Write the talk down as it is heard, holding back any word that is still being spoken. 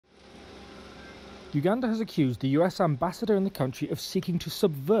Uganda has accused the US ambassador in the country of seeking to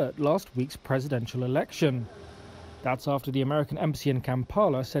subvert last week's presidential election. That's after the American embassy in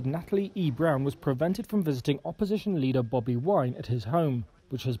Kampala said Natalie E. Brown was prevented from visiting opposition leader Bobi Wine at his home,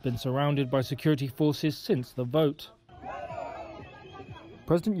 which has been surrounded by security forces since the vote.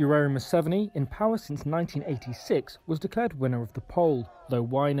 President Yoweri Museveni, in power since 1986, was declared winner of the poll, though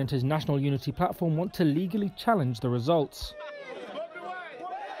Wine and his National Unity platform want to legally challenge the results.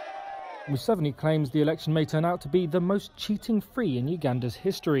 Museveni claims the election may turn out to be the most cheating-free in Uganda's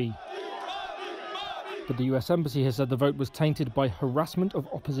history. But the US Embassy has said the vote was tainted by harassment of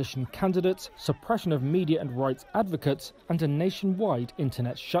opposition candidates, suppression of media and rights advocates, and a nationwide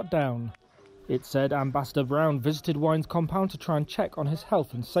internet shutdown. It said Ambassador Brown visited Wine's compound to try and check on his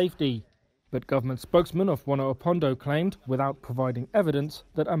health and safety. But government spokesman Ofwono Opondo claimed, without providing evidence,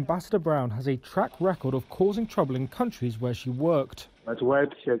 that Ambassador Brown has a track record of causing trouble in countries where she worked. But what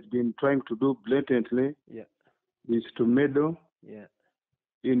she has been trying to do blatantly is to meddle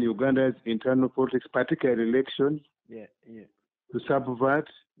in Uganda's internal politics, particularly elections, to subvert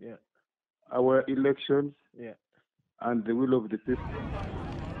our elections and the will of the people.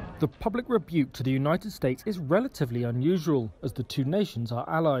 The public rebuke to the United States is relatively unusual, as the two nations are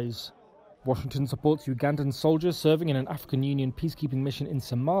allies. Washington supports Ugandan soldiers serving in an African Union peacekeeping mission in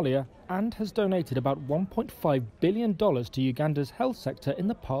Somalia and has donated about $1.5 billion to Uganda's health sector in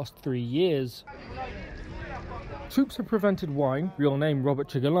the past 3 years. Troops have prevented Wine, real name Robert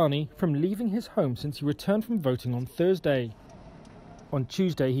Chigalani, from leaving his home since he returned from voting on Thursday. On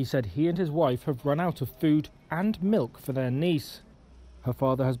Tuesday, he said he and his wife have run out of food and milk for their niece. Her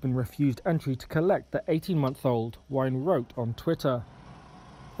father has been refused entry to collect the 18-month-old, Wine wrote on Twitter.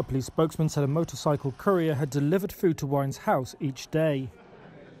 A police spokesman said a motorcycle courier had delivered food to Wine's house each day.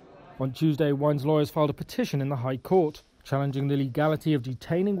 On Tuesday, Wine's lawyers filed a petition in the High Court, challenging the legality of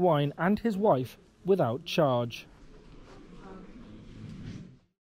detaining Wine and his wife without charge.